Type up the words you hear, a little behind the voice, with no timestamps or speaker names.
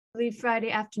Lovely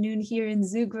Friday afternoon here in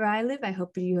Zug where I live. I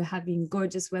hope you are having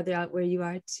gorgeous weather out where you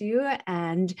are too.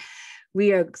 And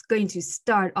we are going to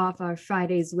start off our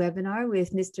Friday's webinar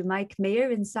with Mr. Mike Mayer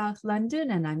in South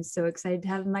London. And I'm so excited to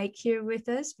have Mike here with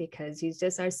us because he's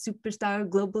just our superstar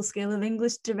global scale of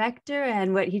English director.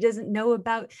 And what he doesn't know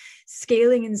about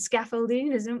scaling and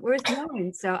scaffolding isn't worth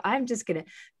knowing. So I'm just going to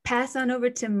pass on over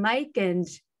to Mike and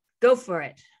go for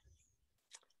it.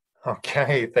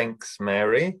 Okay, thanks,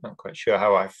 Mary. Not quite sure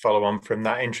how I follow on from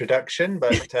that introduction,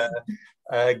 but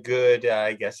good,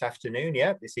 I guess, afternoon.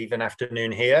 Yeah, it's even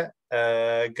afternoon here.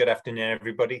 Good afternoon,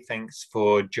 everybody. Thanks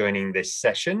for joining this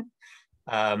session.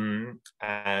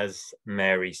 As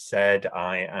Mary said,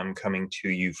 I am coming to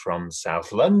you from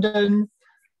South London,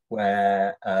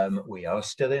 where we are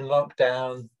still in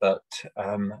lockdown, but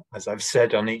as I've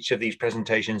said on each of these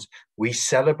presentations, we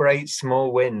celebrate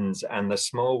small wins, and the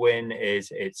small win is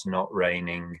it's not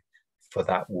raining for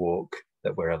that walk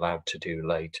that we're allowed to do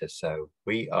later. So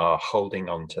we are holding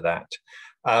on to that.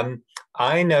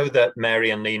 I know that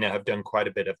Mary and Lena have done quite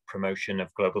a bit of promotion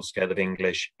of Global Scale of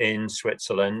English in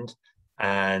Switzerland.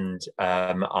 And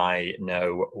I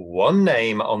know one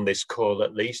name on this call,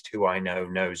 at least, who I know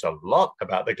knows a lot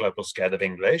about the Global Scale of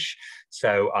English.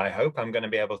 So I hope I'm going to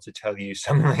be able to tell you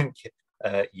something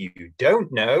you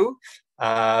don't know.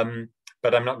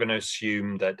 But I'm not going to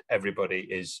assume that everybody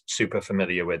is super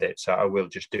familiar with it. So I will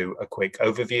just do a quick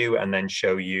overview and then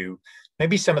show you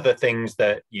maybe some of the things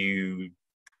that you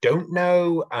don't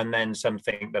know, and then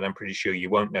something that I'm pretty sure you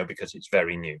won't know because it's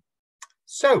very new.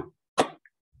 So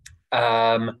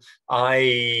I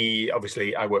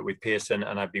work with Pearson,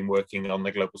 and I've been working on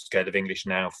the Global Scale of English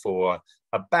now for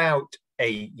about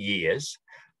 8 years.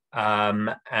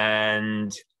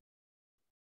 And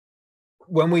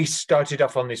when we started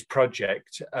off on this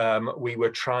project, we were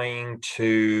trying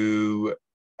to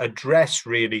address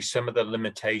really some of the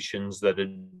limitations that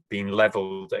had been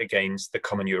leveled against the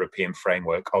Common European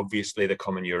Framework. Obviously, the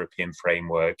Common European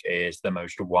Framework is the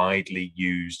most widely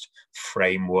used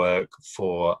framework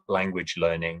for language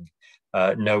learning,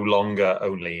 no longer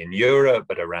only in Europe,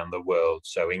 but around the world.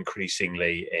 So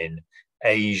increasingly in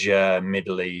Asia,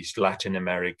 Middle East, Latin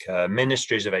America,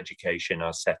 ministries of education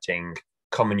are setting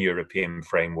Common European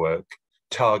Framework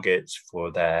targets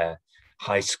for their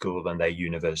high school and their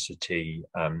university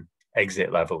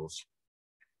exit levels.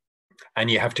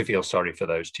 And you have to feel sorry for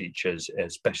those teachers,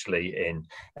 especially in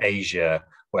Asia,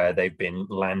 where they've been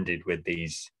landed with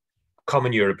these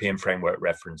Common European Framework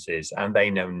references, and they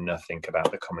know nothing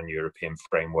about the Common European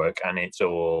Framework, and it's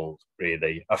all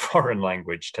really a foreign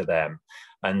language to them.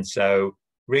 And so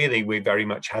really, we very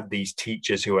much had these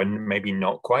teachers who are maybe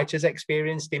not quite as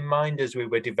experienced in mind as we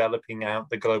were developing out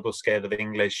the Global Scale of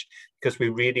English, because we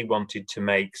really wanted to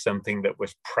make something that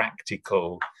was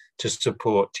practical to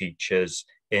support teachers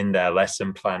in their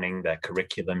lesson planning, their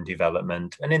curriculum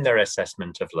development, and in their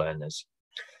assessment of learners.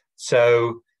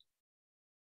 So,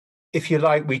 if you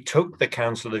like, we took the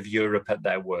Council of Europe at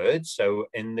their word. So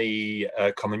in the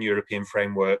Common European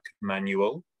Framework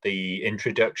Manual, the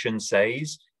introduction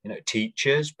says,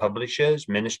 teachers, publishers,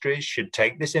 ministries should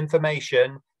take this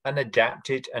information and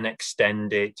adapt it and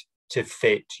extend it to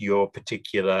fit your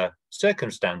particular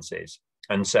circumstances.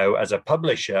 And so as a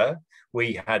publisher,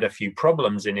 we had a few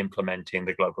problems in implementing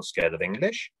the Global Scale of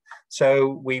English.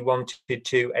 So we wanted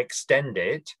to extend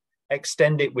it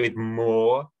with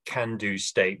more can-do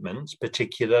statements,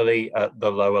 particularly at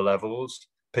the lower levels,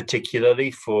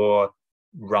 particularly for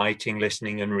writing,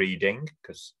 listening, and reading,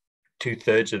 because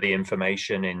 2/3 of the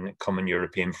information in Common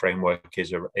European Framework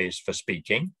is for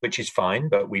speaking, which is fine,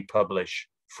 but we publish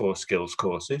 4 skills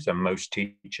courses, and most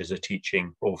teachers are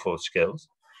teaching all 4 skills.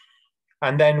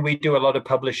 And then we do a lot of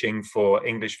publishing for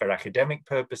English for academic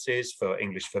purposes, for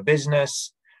English for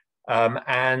business,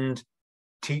 and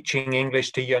teaching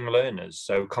English to young learners.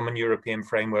 So Common European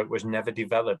Framework was never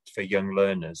developed for young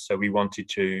learners. So we wanted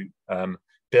to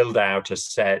build out a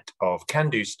set of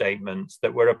can-do statements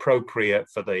that were appropriate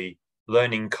for the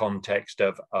learning context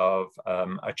of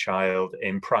a child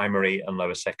in primary and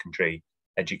lower secondary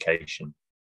education.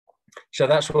 So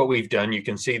that's what we've done. You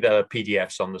can see the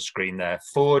PDFs on the screen there,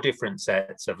 4 different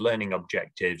sets of learning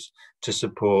objectives to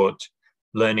support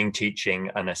learning, teaching,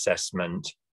 and assessment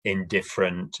in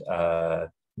different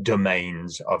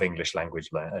domains of English language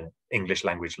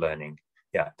learning.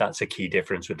 Yeah, that's a key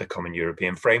difference with the Common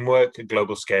European Framework. A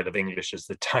Global Scale of English, as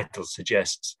the title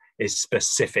suggests, is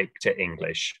specific to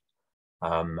English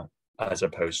as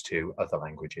opposed to other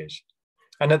languages.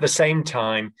 And at the same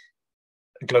time,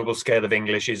 Global Scale of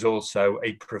English is also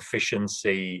a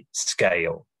proficiency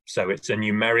scale. So it's a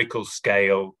numerical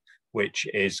scale which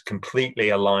is completely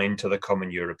aligned to the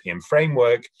Common European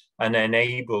Framework and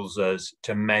enables us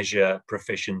to measure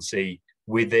proficiency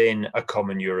within a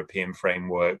Common European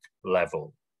Framework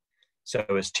level. So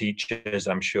as teachers,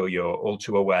 I'm sure you're all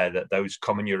too aware that those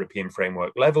Common European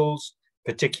Framework levels,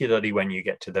 particularly when you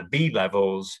get to the B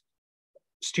levels,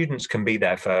 students can be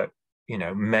there for, you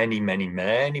know, many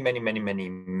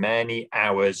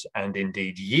hours and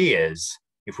indeed years.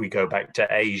 If we go back to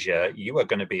Asia, you are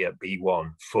going to be at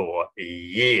B1 for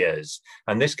years.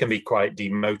 And this can be quite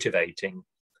demotivating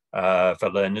for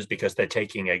learners because they're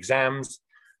taking exams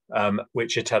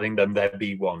which are telling them they're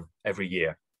B1 every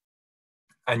year.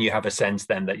 And you have a sense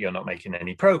then that you're not making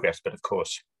any progress, but of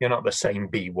course, you're not the same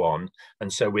B1.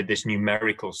 And so with this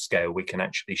numerical scale, we can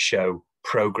actually show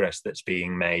progress that's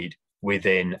being made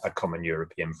within a Common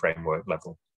European Framework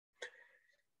level.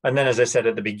 And then, as I said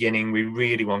at the beginning, we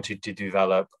really wanted to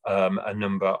develop a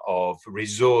number of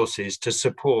resources to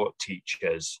support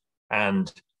teachers.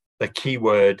 And the key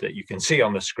word that you can see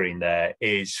on the screen there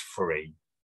is free.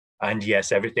 And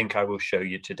yes, everything I will show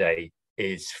you today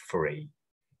is free.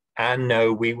 And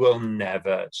no, we will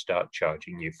never start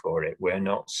charging you for it. We're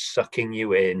not sucking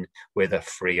you in with a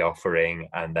free offering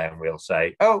and then we'll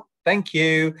say, oh, thank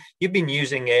you, you've been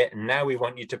using it, and now we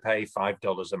want you to pay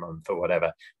 $5 a month or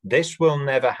whatever. This will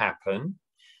never happen.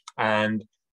 And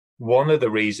one of the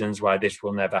reasons why this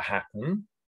will never happen,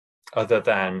 other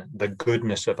than the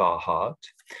goodness of our heart,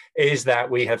 is that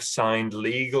we have signed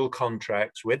legal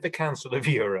contracts with the Council of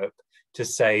Europe to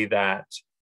say that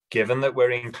given that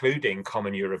we're including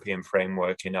Common European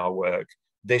Framework in our work,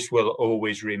 this will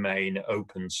always remain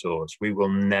open source. We will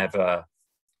never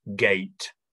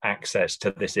gate access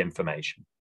to this information.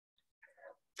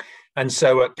 And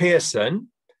so at Pearson,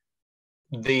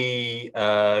 the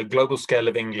Global Scale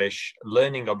of English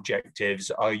learning objectives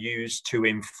are used to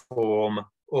inform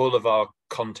all of our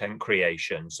content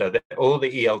creation. So that all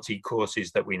the ELT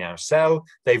courses that we now sell,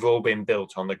 they've all been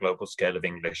built on the Global Scale of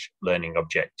English learning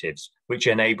objectives, which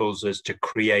enables us to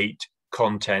create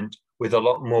content with a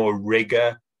lot more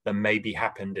rigor than maybe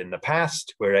happened in the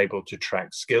past. We're able to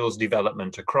track skills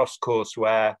development across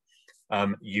courseware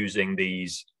using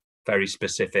these very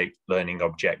specific learning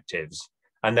objectives.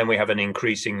 And then we have an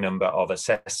increasing number of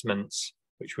assessments,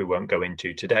 which we won't go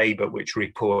into today, but which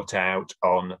report out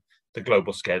on the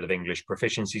Global Scale of English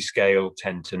Proficiency Scale,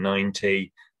 10 to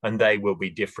 90, and they will be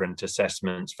different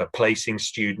assessments for placing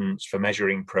students, for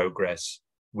measuring progress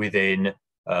within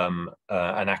an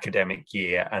academic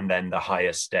year, and then the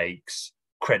higher stakes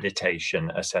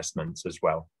accreditation assessments as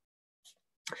well.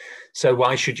 So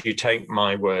why should you take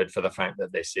my word for the fact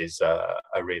that this is a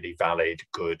really valid,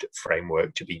 good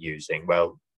framework to be using?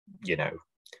 Well, you know,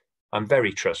 I'm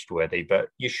very trustworthy, but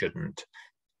you shouldn't.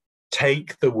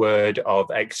 Take the word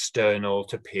of external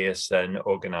to Pearson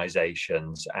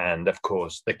organizations. And of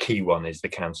course, the key one is the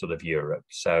Council of Europe.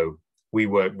 So we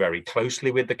work very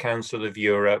closely with the Council of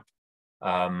Europe.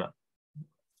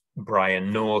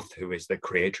 Brian North, who is the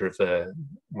creator of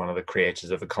one of the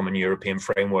creators of the Common European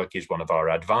Framework, is one of our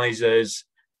advisors.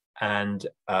 And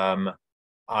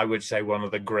I would say one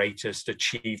of the greatest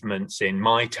achievements in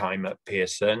my time at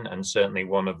Pearson, and certainly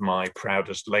one of my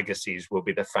proudest legacies, will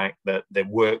be the fact that the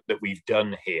work that we've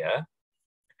done here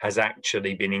has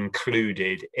actually been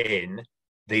included in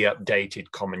the updated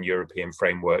Common European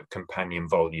Framework companion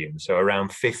volume. So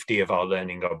around 50 of our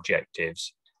learning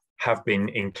objectives have been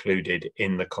included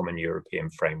in the Common European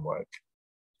Framework,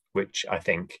 which I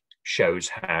think shows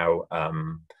how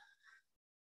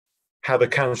the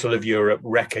Council of Europe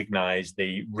recognize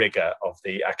the rigor of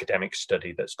the academic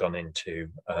study that's gone into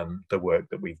the work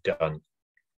that we've done.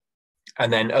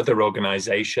 And then other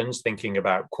organizations thinking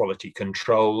about quality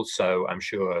control. So I'm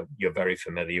sure you're very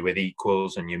familiar with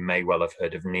Equals, and you may well have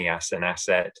heard of NIAS and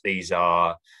ASSET. These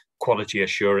are quality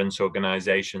assurance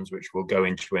organizations which will go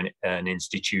into an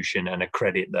institution and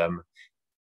accredit them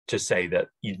to say that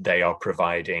they are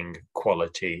providing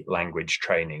quality language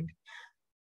training.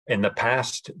 In the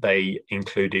past, they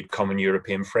included Common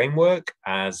European Framework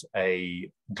as a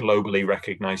globally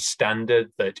recognized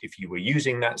standard, that if you were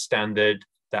using that standard,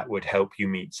 that would help you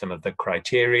meet some of the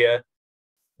criteria.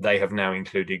 They have now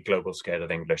included Global Scale of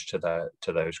English to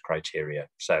those criteria.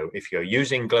 So if you're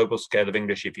using Global Scale of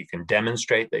English, if you can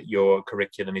demonstrate that your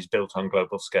curriculum is built on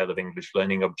Global Scale of English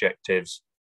learning objectives,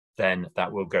 then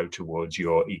that will go towards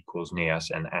your Equals, NIAS,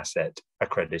 and ASSET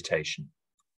accreditation.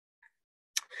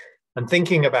 And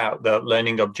thinking about the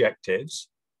learning objectives,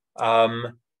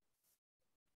 I've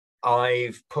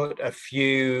put a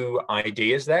few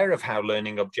ideas there of how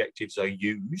learning objectives are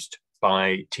used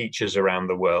by teachers around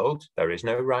the world. There is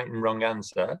no right and wrong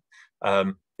answer.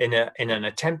 in an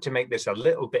attempt to make this a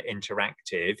little bit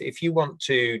interactive, if you want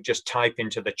to just type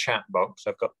into the chat box,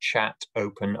 I've got chat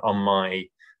open on my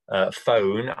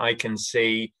phone, I can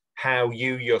see how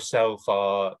you yourself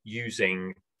are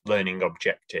using learning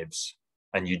objectives.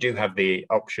 And you do have the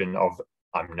option of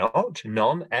I'm not,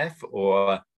 non, F,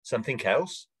 or something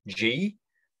else, G.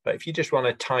 But if you just want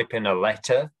to type in a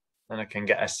letter, then I can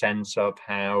get a sense of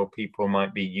how people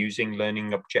might be using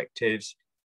learning objectives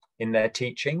in their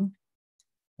teaching.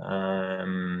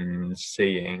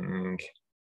 Seeing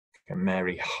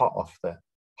Mary hot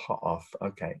off.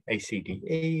 Okay,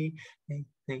 ACDE,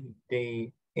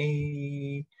 ACDE,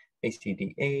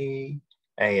 ACDE,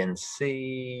 A and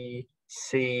C,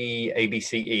 C,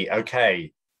 ABCE.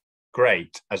 Okay,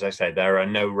 great. As I say, there are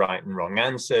no right and wrong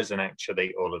answers, and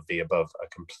actually all of the above are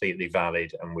completely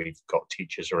valid, and we've got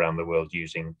teachers around the world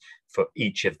using for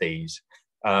each of these.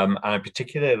 And I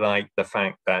particularly like the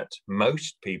fact that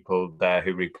most people there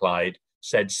who replied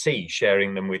said C,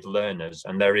 sharing them with learners.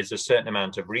 And there is a certain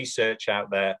amount of research out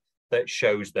there that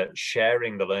shows that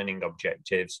sharing the learning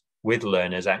objectives with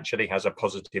learners actually has a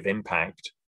positive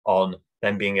impact on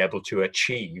them being able to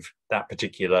achieve that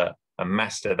particular and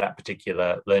master that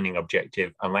particular learning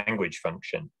objective and language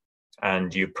function.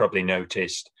 And you've probably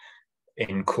noticed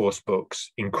in course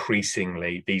books,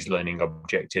 increasingly, these learning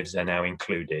objectives are now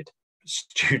included.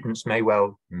 Students may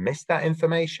well miss that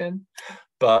information,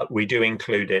 but we do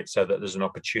include it so that there's an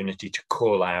opportunity to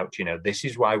call out, you know, this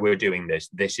is why we're doing this.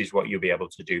 This is what you'll be able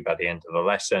to do by the end of the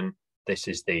lesson. This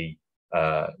is the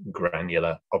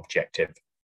granular objective.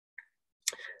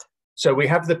 So we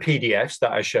have the PDFs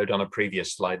that I showed on a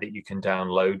previous slide that you can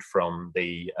download from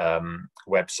the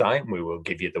website. We will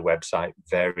give you the website,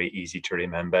 very easy to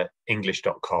remember,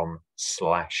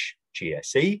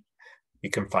 english.com/GSE. You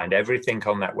can find everything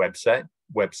on that website,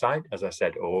 as I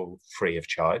said, all free of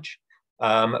charge.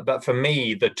 But for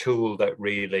me, the tool that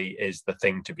really is the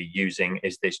thing to be using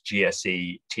is this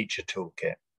GSE teacher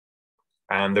toolkit.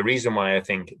 And the reason why I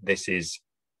think this is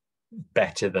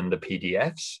better than the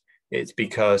PDFs, it's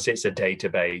because it's a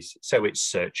database, so it's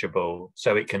searchable,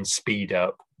 so it can speed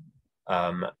up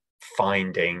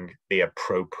finding the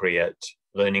appropriate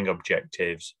learning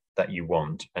objectives that you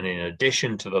want. And in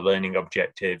addition to the learning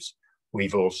objectives,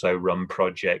 we've also run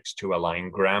projects to align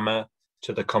grammar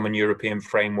to the Common European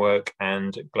Framework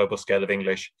and Global Scale of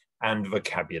English, and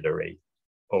vocabulary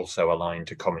also aligned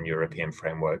to Common European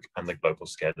Framework and the Global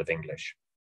Scale of English.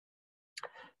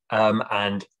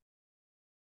 And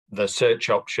the search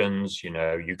options, you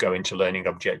know, you go into learning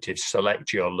objectives,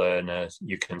 select your learner,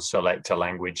 you can select a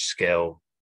language skill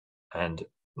and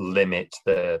limit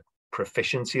the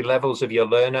proficiency levels of your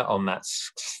learner on that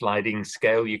sliding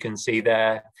scale you can see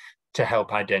there, to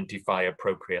help identify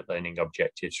appropriate learning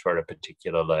objectives for a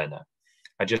particular learner.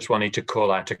 I just wanted to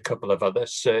call out a couple of other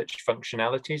search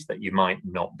functionalities that you might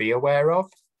not be aware of.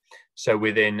 So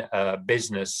within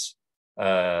business,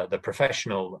 the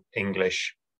professional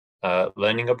English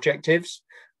learning objectives,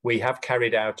 we have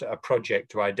carried out a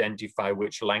project to identify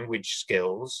which language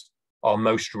skills are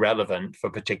most relevant for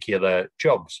particular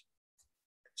jobs.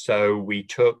 So we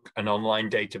took an online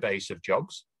database of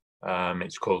jobs.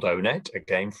 It's called ONET,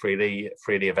 again, freely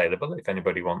available if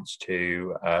anybody wants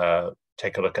to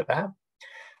take a look at that.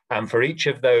 And for each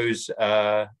of those,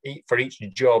 for each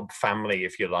job family,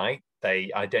 if you like,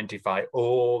 they identify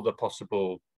all the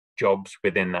possible jobs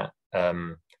within that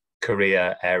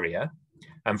career area.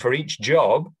 And for each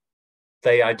job,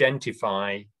 they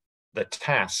identify the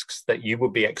tasks that you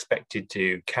would be expected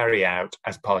to carry out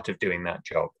as part of doing that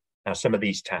job. Now, some of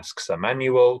these tasks are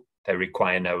manual, they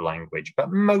require no language,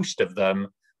 but most of them,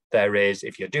 there is,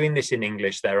 if you're doing this in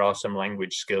English, there are some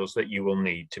language skills that you will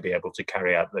need to be able to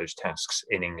carry out those tasks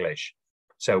in English.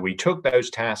 So we took those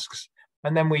tasks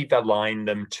and then we've aligned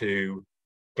them to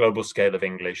Global Scale of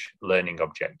English learning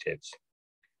objectives.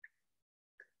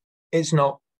 It's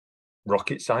not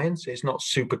rocket science, it's not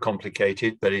super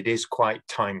complicated, but it is quite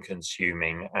time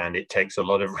consuming and it takes a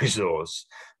lot of resource.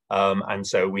 And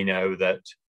so we know that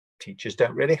teachers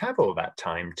don't really have all that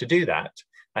time to do that.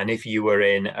 And if you were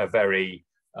in a very,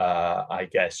 I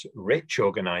guess, rich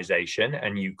organization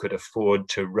and you could afford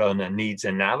to run a needs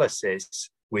analysis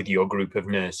with your group of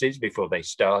nurses before they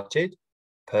started,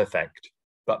 perfect.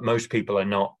 But most people are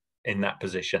not in that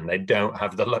position. They don't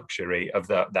have the luxury of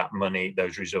that money,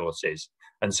 those resources.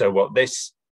 And so what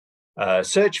this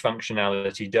search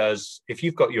functionality does, if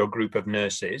you've got your group of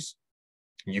nurses,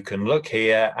 you can look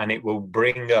here and it will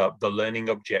bring up the learning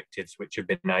objectives which have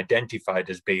been identified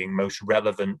as being most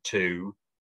relevant to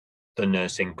the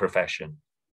nursing profession.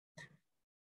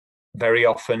 Very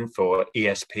often for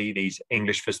ESP, these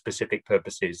English for Specific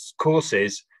Purposes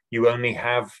courses, you only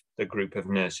have the group of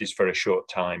nurses for a short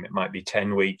time. It might be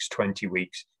 10 weeks, 20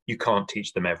 weeks. You can't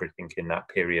teach them everything in that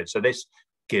period. So this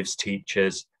gives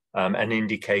teachers an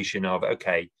indication of,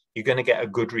 okay, you're going to get a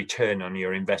good return on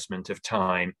your investment of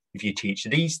time if you teach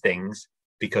these things,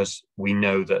 because we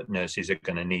know that nurses are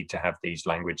going to need to have these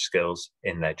language skills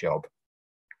in their job.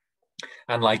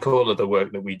 And like all of the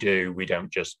work that we do,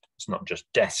 it's not just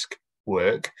desk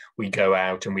work. We go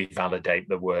out and we validate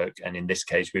the work. And in this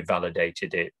case, we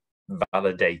validated it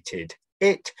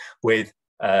with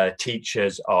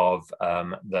teachers of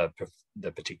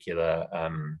the particular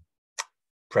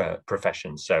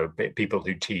professions. So people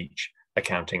who teach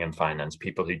accounting and finance,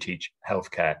 people who teach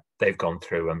healthcare, they've gone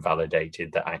through and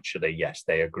validated that actually, yes,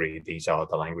 they agree these are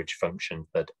the language functions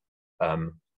that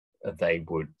they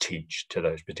would teach to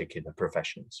those particular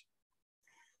professions.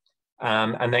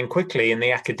 And then quickly in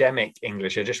the academic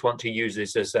English, I just want to use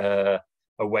this as a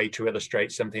way to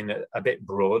illustrate something that a bit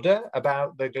broader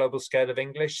about the global scale of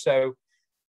English. So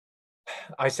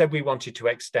I said we wanted to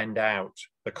extend out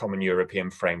the Common European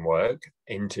Framework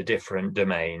into different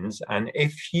domains. And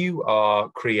if you are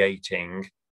creating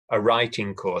a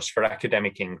writing course for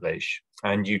academic English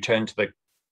and you turn to the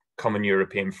Common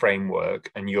European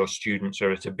Framework and your students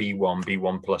are at a B1,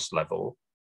 B1 plus level,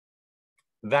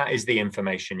 that is the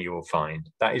information you will find.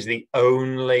 That is the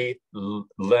only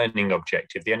learning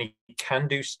objective, the only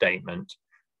can-do statement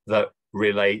that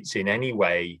relates in any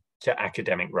way to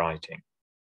academic writing.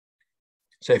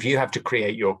 So if you have to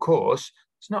create your course,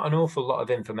 it's not an awful lot of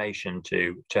information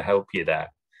to help you there.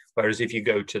 Whereas if you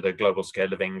go to the global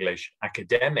scale of English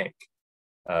academic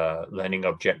learning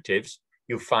objectives,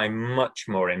 you'll find much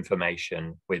more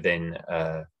information within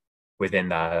the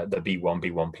B1,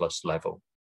 B1 plus level.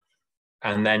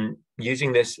 And then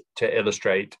using this to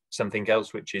illustrate something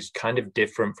else, which is kind of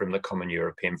different from the Common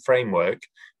European Framework,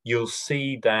 you'll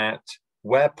see that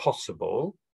where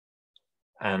possible,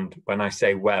 and when I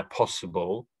say where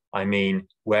possible, I mean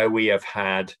where we have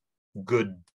had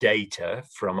good data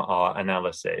from our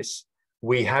analysis,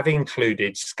 we have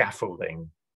included scaffolding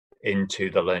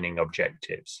into the learning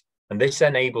objectives. And this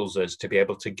enables us to be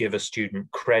able to give a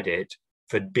student credit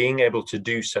for being able to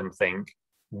do something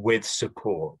with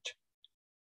support.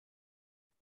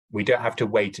 We don't have to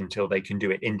wait until they can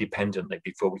do it independently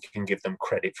before we can give them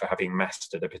credit for having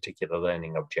mastered a particular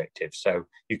learning objective. So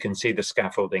you can see the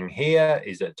scaffolding here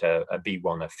is at a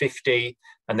B1 of 50.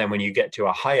 And then when you get to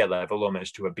a higher level,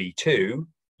 almost to a B2,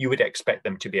 you would expect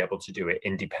them to be able to do it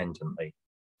independently.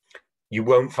 You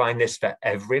won't find this for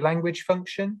every language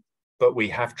function, but we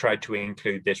have tried to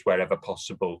include this wherever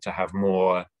possible to have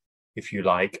more, if you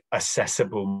like,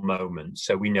 accessible moments.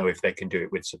 So we know if they can do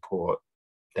it with support,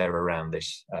 they're around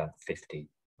this 50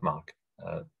 mark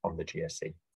on the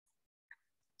GSE.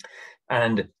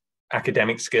 And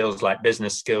academic skills like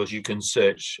business skills, you can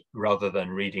search, rather than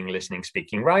reading, listening,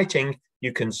 speaking, writing,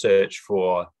 you can search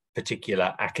for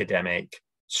particular academic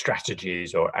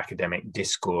strategies or academic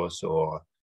discourse or,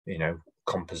 you know,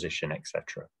 composition,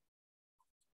 etc.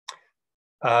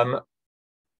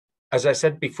 As I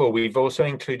said before, we've also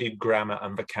included grammar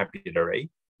and vocabulary.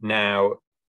 Now,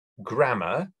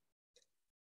 grammar,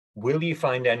 will you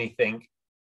find anything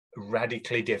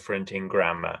radically different in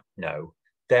grammar? No.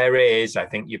 There is, I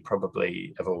think you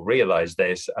probably have all realized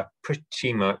this, a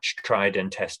pretty much tried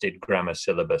and tested grammar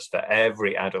syllabus for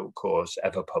every adult course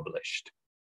ever published.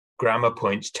 Grammar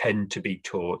points tend to be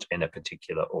taught in a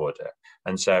particular order.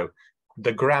 And so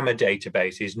the grammar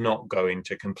database is not going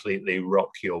to completely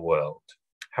rock your world.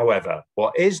 However,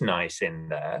 what is nice in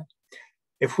there,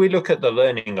 if we look at the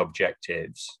learning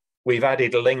objectives, we've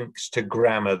added links to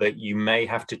grammar that you may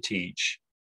have to teach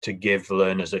to give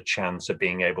learners a chance of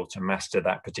being able to master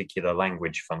that particular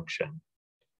language function.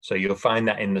 So you'll find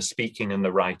that in the speaking and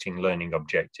the writing learning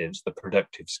objectives, the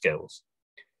productive skills.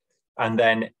 And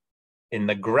then in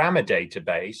the grammar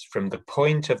database, from the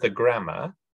point of the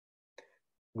grammar,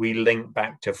 we link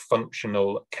back to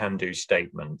functional can-do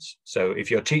statements. So if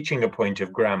you're teaching a point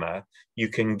of grammar, you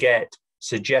can get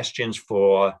suggestions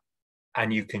for,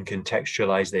 and you can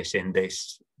contextualize this in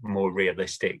this more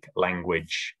realistic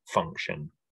language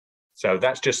function. So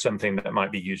that's just something that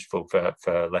might be useful for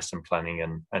lesson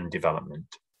planning and development.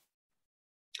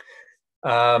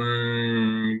 Have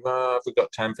we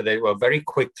got time for that? Well, very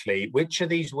quickly, which of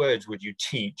these words would you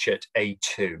teach at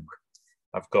A2?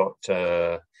 I've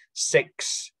got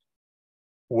 6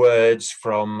 words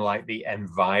from like the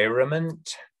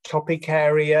environment topic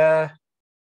area.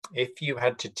 If you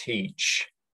had to teach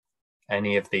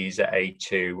any of these at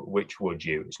A2, which would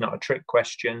you? It's not a trick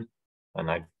question,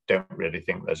 and I don't really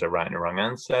think there's a right and a wrong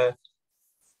answer.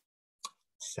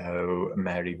 So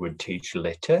Mary would teach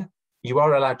litter. You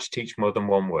are allowed to teach more than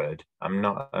one word. I'm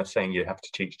not saying you have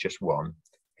to teach just one.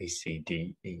 A, C,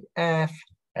 D, E, F,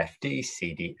 F, D,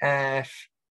 C, D, F.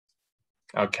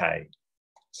 Okay,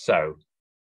 so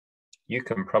you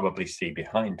can probably see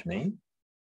behind me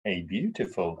a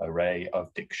beautiful array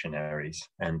of dictionaries.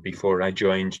 And before I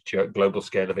joined Global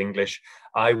Scale of English,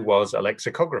 I was a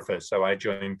lexicographer. So I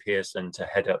joined Pearson to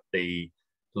head up the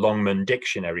Longman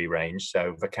dictionary range.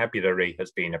 So vocabulary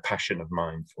has been a passion of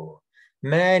mine for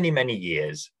many, many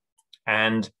years.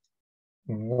 And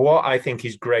what I think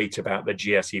is great about the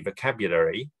GSE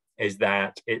vocabulary is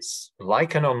that it's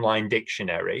like an online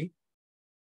dictionary.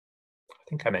 I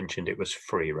think I mentioned it was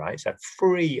free, right? It's a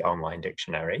free online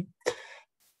dictionary,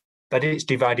 but it's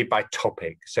divided by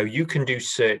topic. So you can do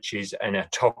searches in a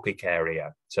topic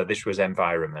area. So this was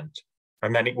environment.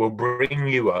 And then it will bring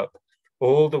you up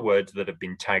all the words that have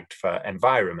been tagged for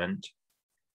environment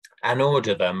and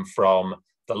order them from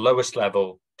the lowest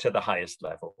level to the highest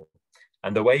level.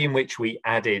 And the way in which we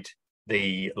added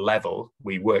the level,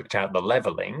 we worked out the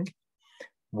leveling,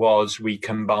 was we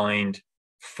combined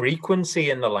frequency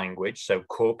in the language, so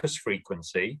corpus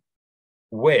frequency,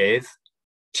 with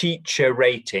teacher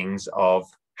ratings of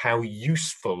how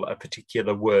useful a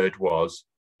particular word was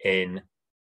in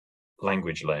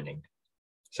language learning.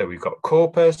 So we've got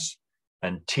corpus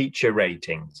and teacher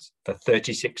ratings for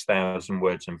 36,000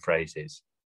 words and phrases.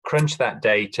 Crunch that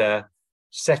data,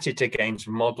 set it against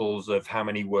models of how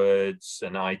many words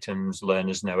and items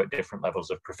learners know at different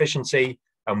levels of proficiency,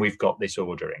 and we've got this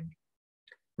ordering.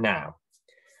 Now,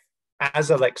 as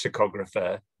a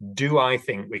lexicographer, do I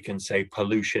think we can say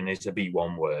pollution is a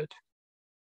B1 word?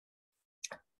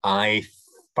 I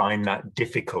find that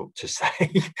difficult to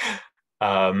say.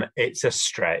 It's a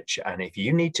stretch. And if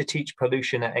you need to teach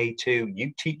pollution at A2,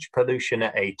 you teach pollution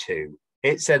at A2.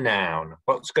 It's a noun.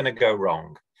 What's going to go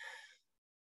wrong?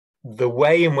 The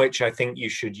way in which I think you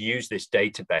should use this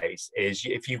database is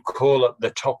if you call up the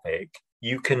topic,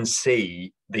 you can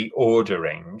see the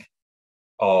ordering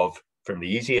of from the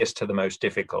easiest to the most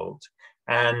difficult.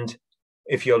 And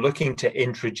if you're looking to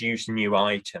introduce new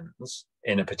items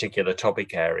in a particular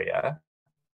topic area,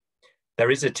 there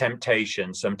is a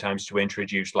temptation sometimes to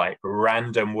introduce like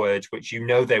random words, which you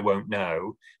know they won't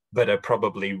know, but are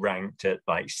probably ranked at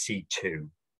like C2.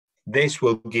 This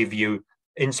will give you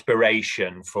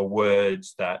inspiration for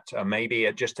words that are maybe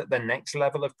just at the next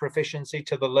level of proficiency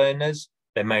to the learners.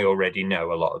 They may already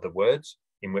know a lot of the words,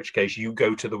 in which case you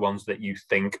go to the ones that you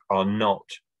think are not,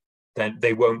 then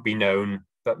they won't be known,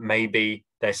 but maybe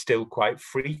they're still quite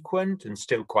frequent and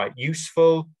still quite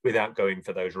useful without going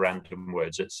for those random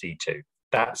words at C2.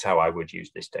 That's how I would use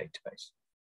this database.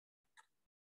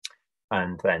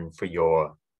 And then for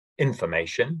your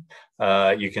information,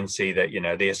 you can see that,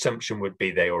 the assumption would be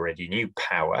they already knew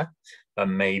power,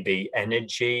 and maybe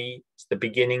energy, it's the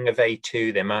beginning of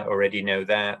A2, they might already know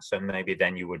that. So maybe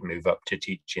then you would move up to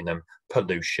teaching them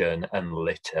pollution and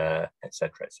litter,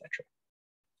 etc., etc.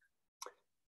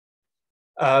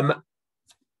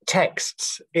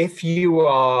 Texts. If you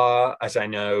are, as I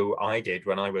know I did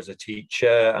when I was a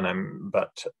teacher,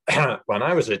 but when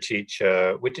I was a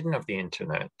teacher, we didn't have the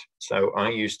internet. So I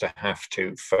used to have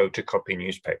to photocopy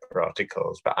newspaper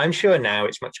articles, but I'm sure now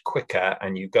it's much quicker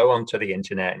and you go onto the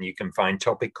internet and you can find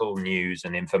topical news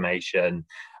and information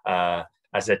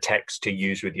as a text to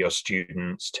use with your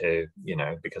students to,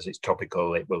 because it's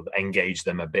topical, it will engage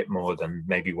them a bit more than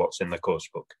maybe what's in the course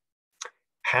book.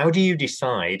 How do you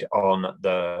decide on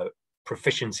the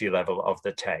proficiency level of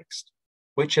the text?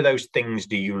 Which of those things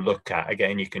do you look at?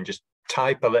 Again, you can just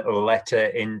type a little letter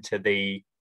into the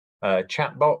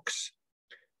chat box.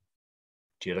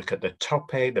 Do you look at the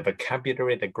topic, the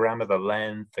vocabulary, the grammar, the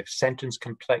length, the sentence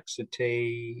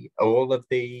complexity, all of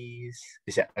these?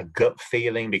 Is it a gut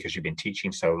feeling because you've been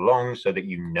teaching so long so that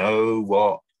you know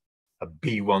what a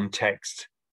B1 text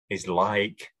is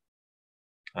like?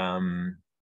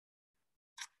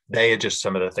 They are just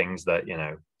some of the things that,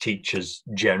 teachers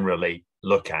generally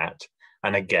look at.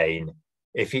 And again,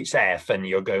 if it's F and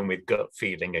you're going with gut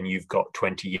feeling and you've got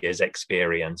 20 years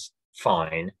experience,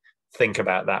 fine. Think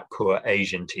about that poor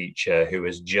Asian teacher who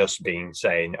has just been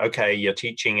saying, okay, you're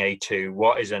teaching A2.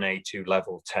 What is an A2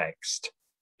 level text?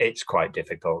 It's quite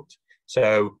difficult.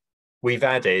 So we've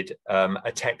added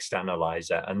a text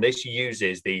analyzer, and this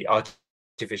uses the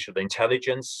artificial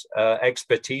intelligence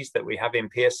expertise that we have in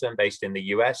Pearson based in the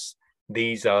US.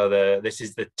 This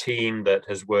is the team that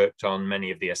has worked on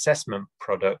many of the assessment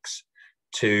products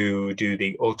to do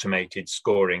the automated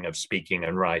scoring of speaking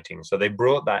and writing. So they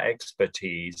brought that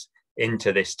expertise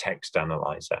into this text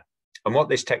analyzer. And what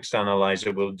this text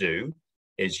analyzer will do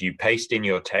is you paste in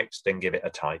your text and give it a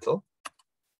title.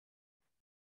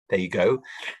 There you go.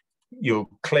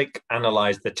 You'll click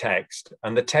Analyze the text,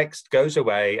 and the text goes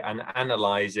away and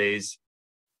analyzes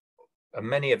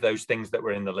many of those things that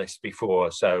were in the list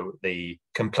before. So the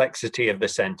complexity of the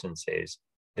sentences,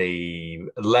 the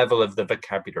level of the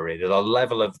vocabulary, the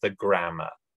level of the grammar,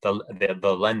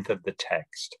 the length of the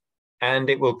text, and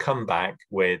it will come back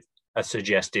with a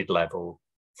suggested level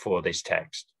for this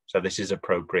text. So this is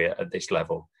appropriate at this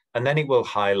level. And then it will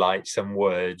highlight some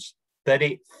words that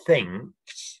it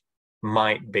thinks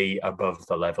might be above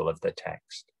the level of the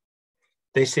text.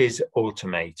 This is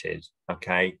automated,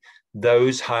 okay?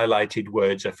 Those highlighted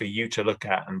words are for you to look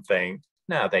at and think,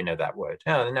 no, they know that word.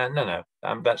 No,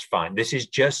 that's fine. This is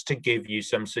just to give you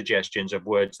some suggestions of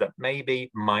words that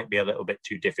maybe might be a little bit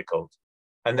too difficult.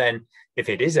 And then if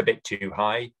it is a bit too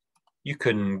high, you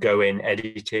can go in,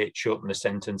 edit it, shorten the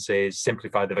sentences,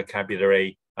 simplify the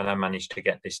vocabulary, and I managed to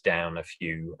get this down a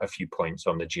few points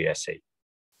on the GSE.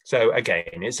 So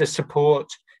again, it's a support.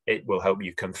 It will help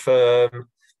you confirm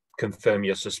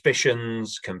your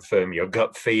suspicions, confirm your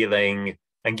gut feeling,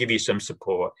 and give you some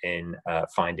support in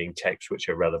finding texts which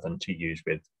are relevant to use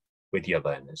with your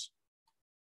learners.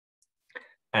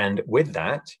 And with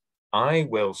that, I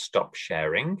will stop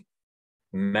sharing.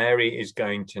 Mary is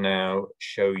going to now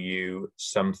show you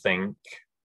something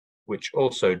which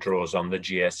also draws on the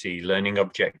GSE learning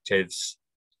objectives.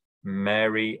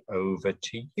 Mary, over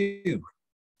to you.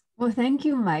 Well, thank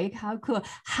you, Mike. How cool.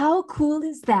 How cool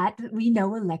is that we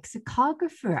know a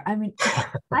lexicographer? I mean,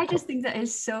 I just think that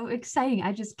is so exciting.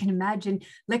 I just can imagine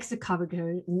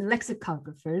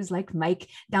lexicographers like Mike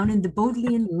down in the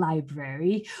Bodleian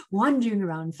Library, wandering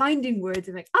around, finding words.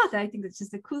 I'm like, I think that's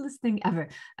just the coolest thing ever.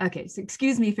 Okay, so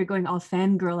excuse me for going all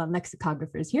fangirl on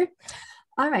lexicographers here.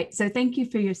 All right, so thank you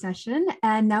for your session.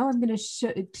 And now I'm going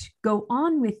to go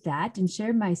on with that and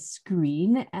share my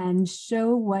screen and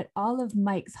show what all of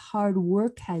Mike's hard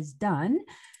work has done.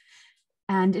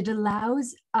 And it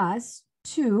allows us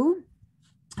to,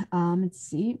 let's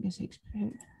see.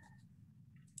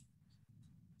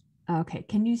 Okay,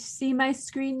 can you see my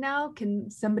screen now? Can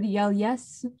somebody yell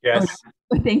yes? Yes.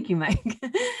 Oh, thank you, Mike.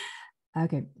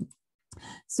 Okay,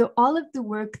 so all of the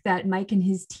work that Mike and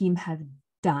his team have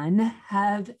done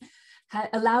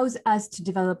allows us to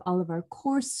develop all of our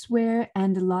courseware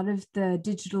and a lot of the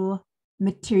digital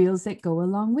materials that go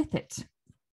along with it.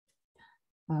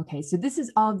 Okay, so this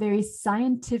is all very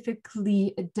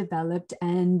scientifically developed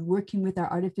and working with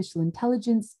our artificial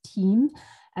intelligence team.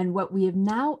 And what we have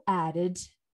now added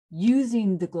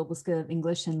using the global scale of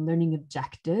English and learning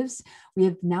objectives, we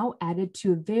have now added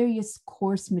to various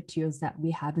course materials that we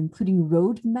have, including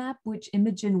Roadmap, which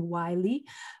Imogen Wiley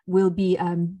will be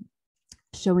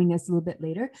showing us a little bit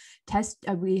later.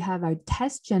 We have our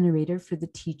test generator for the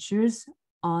teachers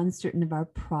on certain of our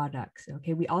products.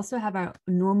 Okay, we also have our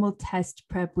normal test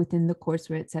prep within the course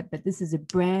where it's at, but this is a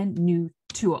brand new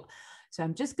tool. So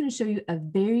I'm just going to show you a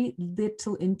very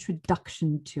little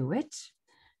introduction to it.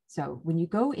 So when you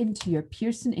go into your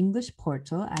Pearson English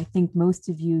portal, I think most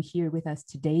of you here with us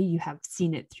today, you have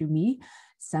seen it through me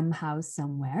somehow,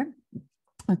 somewhere.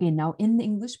 Okay, now in the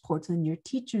English portal, in your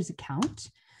teacher's account,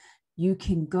 you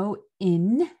can go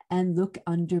in and look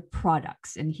under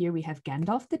products. And here we have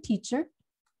Gandalf the teacher.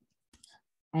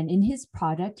 And in his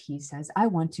product, he says, I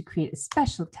want to create a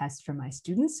special test for my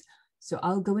students. So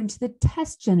I'll go into the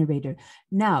test generator.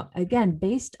 Now, again,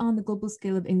 based on the global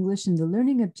scale of English and the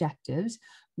learning objectives,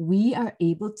 we are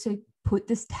able to put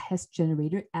this test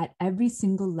generator at every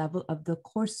single level of the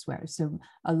courseware. So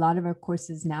a lot of our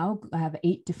courses now have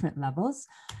 8 different levels.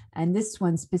 And this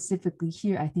one specifically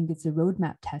here, I think it's a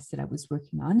roadmap test that I was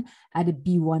working on at a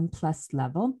B1 plus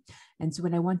level. And so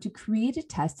when I want to create a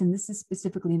test, and this is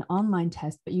specifically an online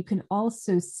test, but you can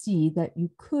also see that you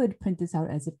could print this out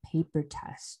as a paper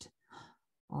test.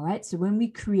 All right, so when we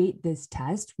create this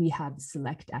test, we have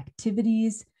select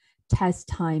activities, test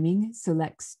timing,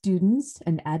 select students,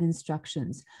 and add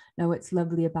instructions. Now, what's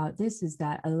lovely about this is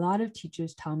that a lot of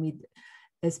teachers tell me,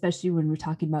 especially when we're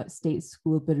talking about state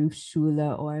school,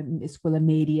 Berufsschule, or Escola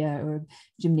Media, or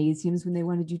gymnasiums, when they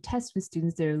want to do tests with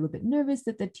students, they're a little bit nervous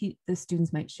that the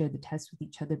students might share the test with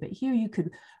each other. But here you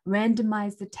could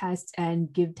randomize the tests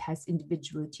and give tests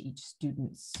individually to each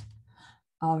student.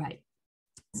 All right.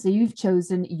 So you've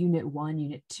chosen Unit 1,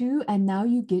 Unit 2, and now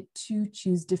you get to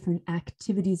choose different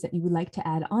activities that you would like to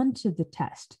add onto the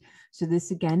test. So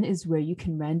this again is where you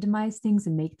can randomize things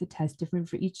and make the test different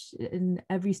for each and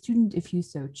every student if you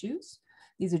so choose.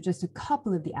 These are just a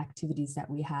couple of the activities that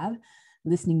we have.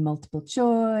 Listening multiple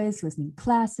choice, listening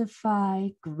classify,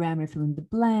 grammar fill in the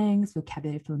blanks,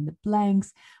 vocabulary fill in the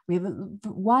blanks. We have a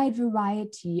wide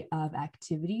variety of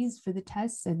activities for the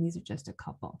tests, and these are just a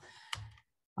couple.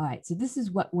 All right, so this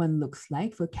is what one looks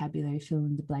like. Vocabulary fill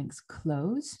in the blanks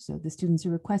close. So the students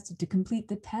are requested to complete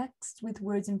the text with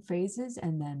words and phrases,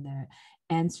 and then their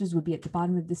answers will be at the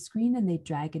bottom of the screen, and they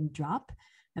drag and drop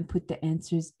and put the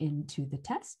answers into the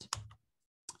test.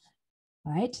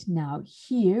 All right, now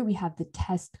here we have the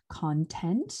test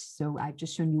content. So I've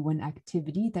just shown you one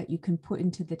activity that you can put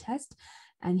into the test.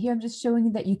 And here I'm just showing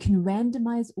you that you can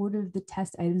randomize order of the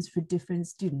test items for different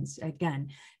students. Again,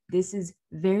 this is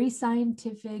very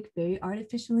scientific, very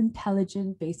artificial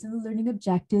intelligent, based on the learning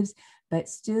objectives, but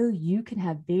still you can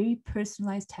have very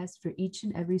personalized tests for each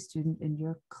and every student in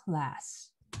your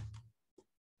class.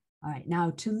 All right,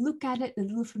 now to look at it a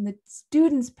little from the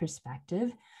student's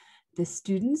perspective, the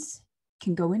students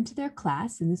can go into their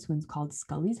class, and this one's called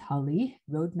Scully's Holly,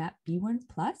 Roadmap B1+,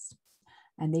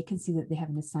 and they can see that they have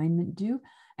an assignment due.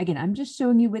 Again, I'm just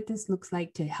showing you what this looks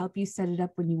like to help you set it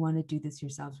up when you want to do this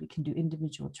yourselves. We can do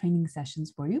individual training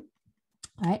sessions for you.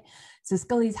 All right, so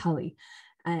Scully's Holly,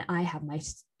 and I have my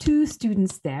 2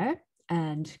 students there,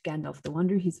 and Gandalf the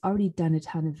Wonder, he's already done a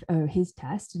ton of his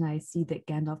test, and I see that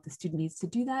Gandalf the student needs to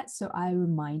do that, so I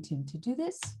remind him to do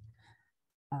this.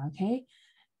 Okay,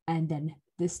 and then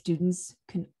the students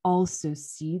can also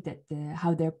see that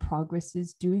how their progress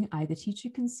is doing. I, the teacher,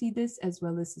 can see this, as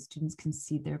well as the students can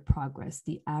see their progress,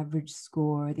 the average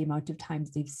score, the amount of time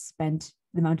they've spent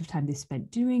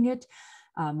doing it,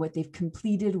 what they've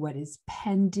completed, what is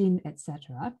pending,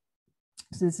 etc.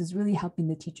 So this is really helping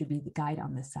the teacher be the guide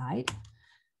on the side.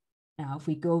 Now, if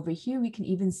we go over here, we can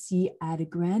even see at a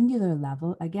granular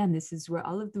level. Again, this is where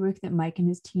all of the work that Mike and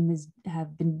his team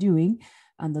have been doing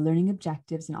on the learning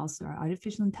objectives, and also our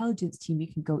artificial intelligence team.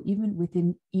 You can go even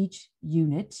within each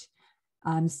unit,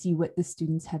 see what the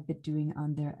students have been doing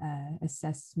on their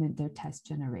assessment, their test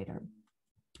generator.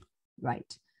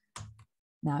 Right.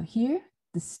 Now here,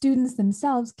 the students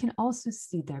themselves can also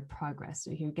see their progress.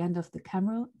 So here, Gandalf the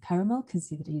Caramel can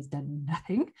see that he's done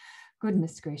nothing.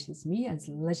 Goodness gracious me, as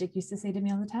Legic used to say to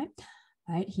me all the time.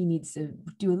 Right, he needs to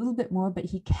do a little bit more, but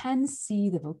he can see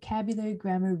the vocabulary,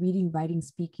 grammar, reading, writing,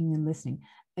 speaking, and listening.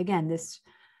 Again, this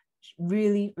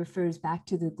really refers back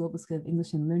to the Global Scale of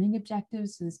English and Learning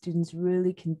Objectives, so the students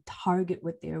really can target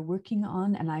what they are working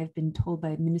on. And I've been told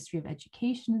by the Ministry of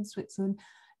Education in Switzerland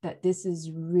that this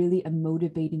is really a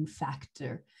motivating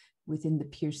factor within the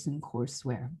Pearson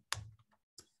courseware.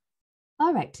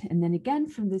 All right, and then again,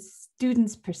 from the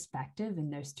student's perspective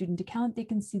in their student account, they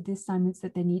can see the assignments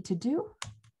that they need to do.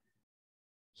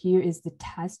 Here is the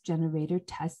test generator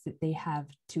test that they have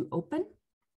to open.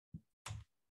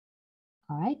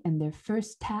 All right, and their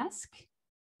first task,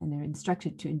 and they're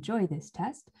instructed to enjoy this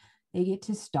test, they get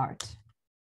to start.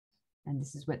 And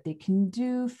this is what they can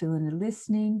do, fill in the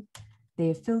listening. They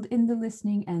have filled in the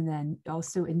listening, and then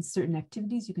also in certain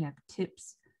activities, you can have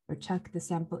tips or check the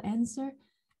sample answer.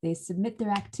 They submit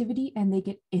their activity and they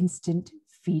get instant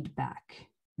feedback.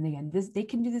 And again, they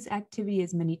can do this activity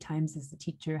as many times as the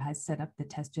teacher has set up the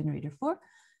test generator for.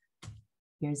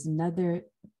 Here's another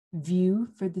view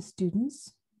for the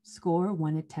students. Score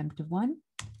 1 attempt of 1.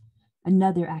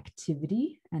 Another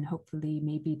activity, and hopefully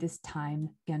maybe this time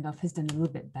Gandalf has done a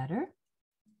little bit better.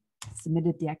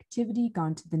 Submitted the activity,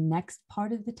 gone to the next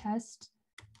part of the test,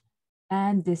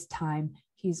 and this time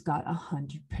he's got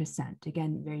 100%.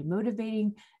 Again, very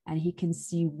motivating, and he can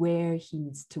see where he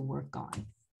needs to work on.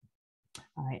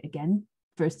 All right, again,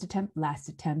 first attempt, last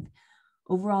attempt,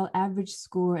 overall average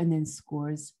score, and then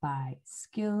scores by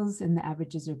skills, and the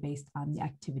averages are based on the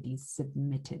activities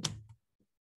submitted.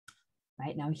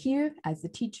 Right now here, as the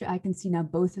teacher, I can see now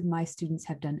both of my students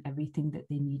have done everything that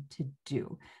they need to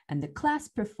do. And the class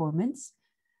performance,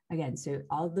 again, so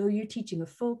although you're teaching a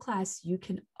full class, you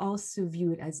can also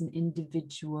view it as an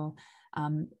individual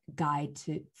guide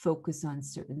to focus on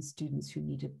certain students who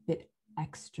need a bit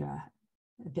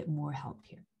more help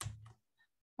here.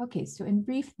 Okay, so in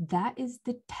brief, that is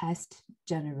the test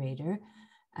generator,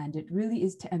 and it really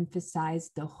is to emphasize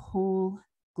the whole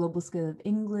Global Scale of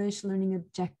English, learning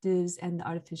objectives, and the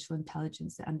artificial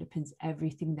intelligence that underpins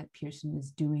everything that Pearson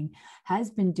is doing,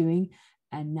 has been doing,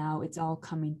 and now it's all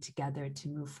coming together to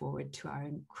move forward to our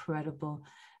incredible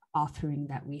offering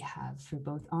that we have for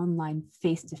both online,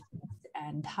 face-to-face,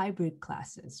 and hybrid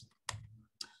classes.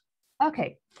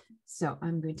 Okay, so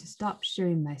I'm going to stop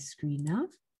sharing my screen now.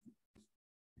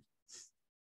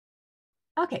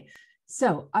 Okay,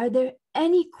 so are there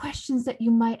any questions that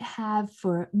you might have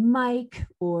for Mike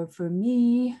or for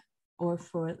me or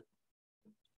for,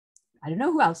 I don't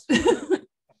know who else?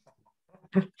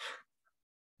 I'm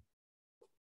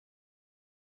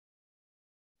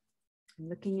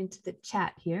looking into the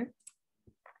chat here.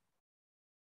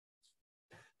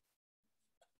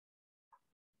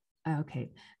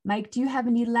 Okay. Mike, do you have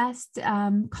any last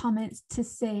comments to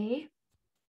say?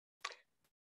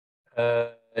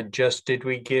 Just, did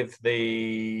we give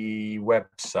the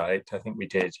website? I think we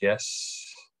did, yes.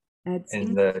 It's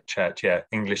in the chat, yeah,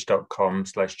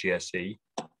 english.com/GSE.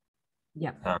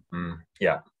 Yeah.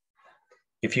 Yeah.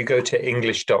 If you go to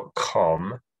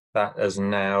english.com, that has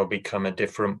now become a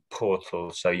different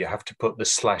portal. So you have to put the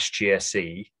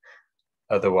 /GSE.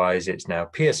 Otherwise, it's now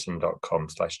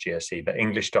pearson.com/GSE. But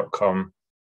english.com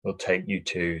will take you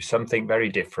to something very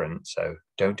different. So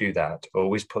don't do that.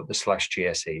 Always put the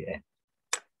 /GSE in.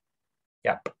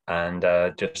 Yep. And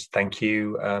just thank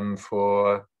you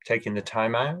for taking the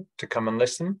time out to come and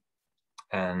listen.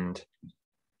 And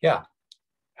yeah,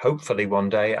 hopefully one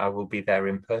day I will be there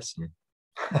in person.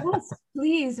 Yes,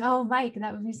 please. Oh, Mike,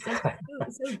 that would be so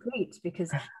great,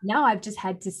 because now I've just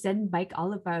had to send Mike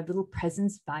all of our little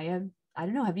presents via, I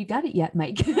don't know, have you got it yet,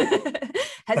 Mike?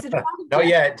 Has it arrived Not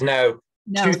yet, no.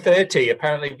 No. 2:30,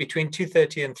 apparently between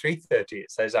 2:30 and 3:30,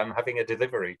 it says I'm having a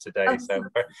delivery today. Oh, so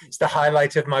it's the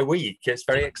highlight of my week. It's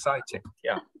very exciting.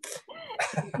 Yeah.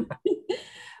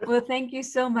 Well, thank you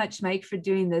so much, Mike, for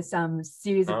doing this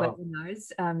series of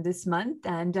webinars this month.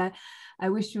 And I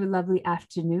wish you a lovely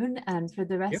afternoon. And for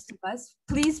the rest of us,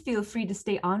 please feel free to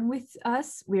stay on with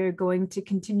us. We're going to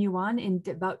continue on in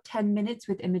about 10 minutes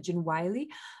with Imogen Wiley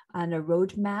on a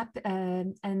roadmap.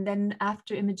 And then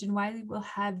after Imogen Wiley, we'll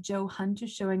have Joe Hunter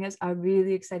showing us our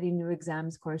really exciting new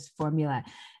exams course formula.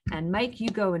 And Mike, you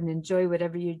go and enjoy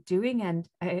whatever you're doing, and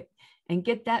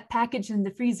get that package in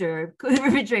the freezer or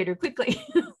refrigerator quickly.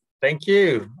 Thank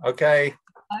you. Okay.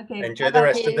 Okay. Enjoy the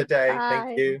rest of the day.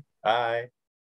 Thank you. Bye.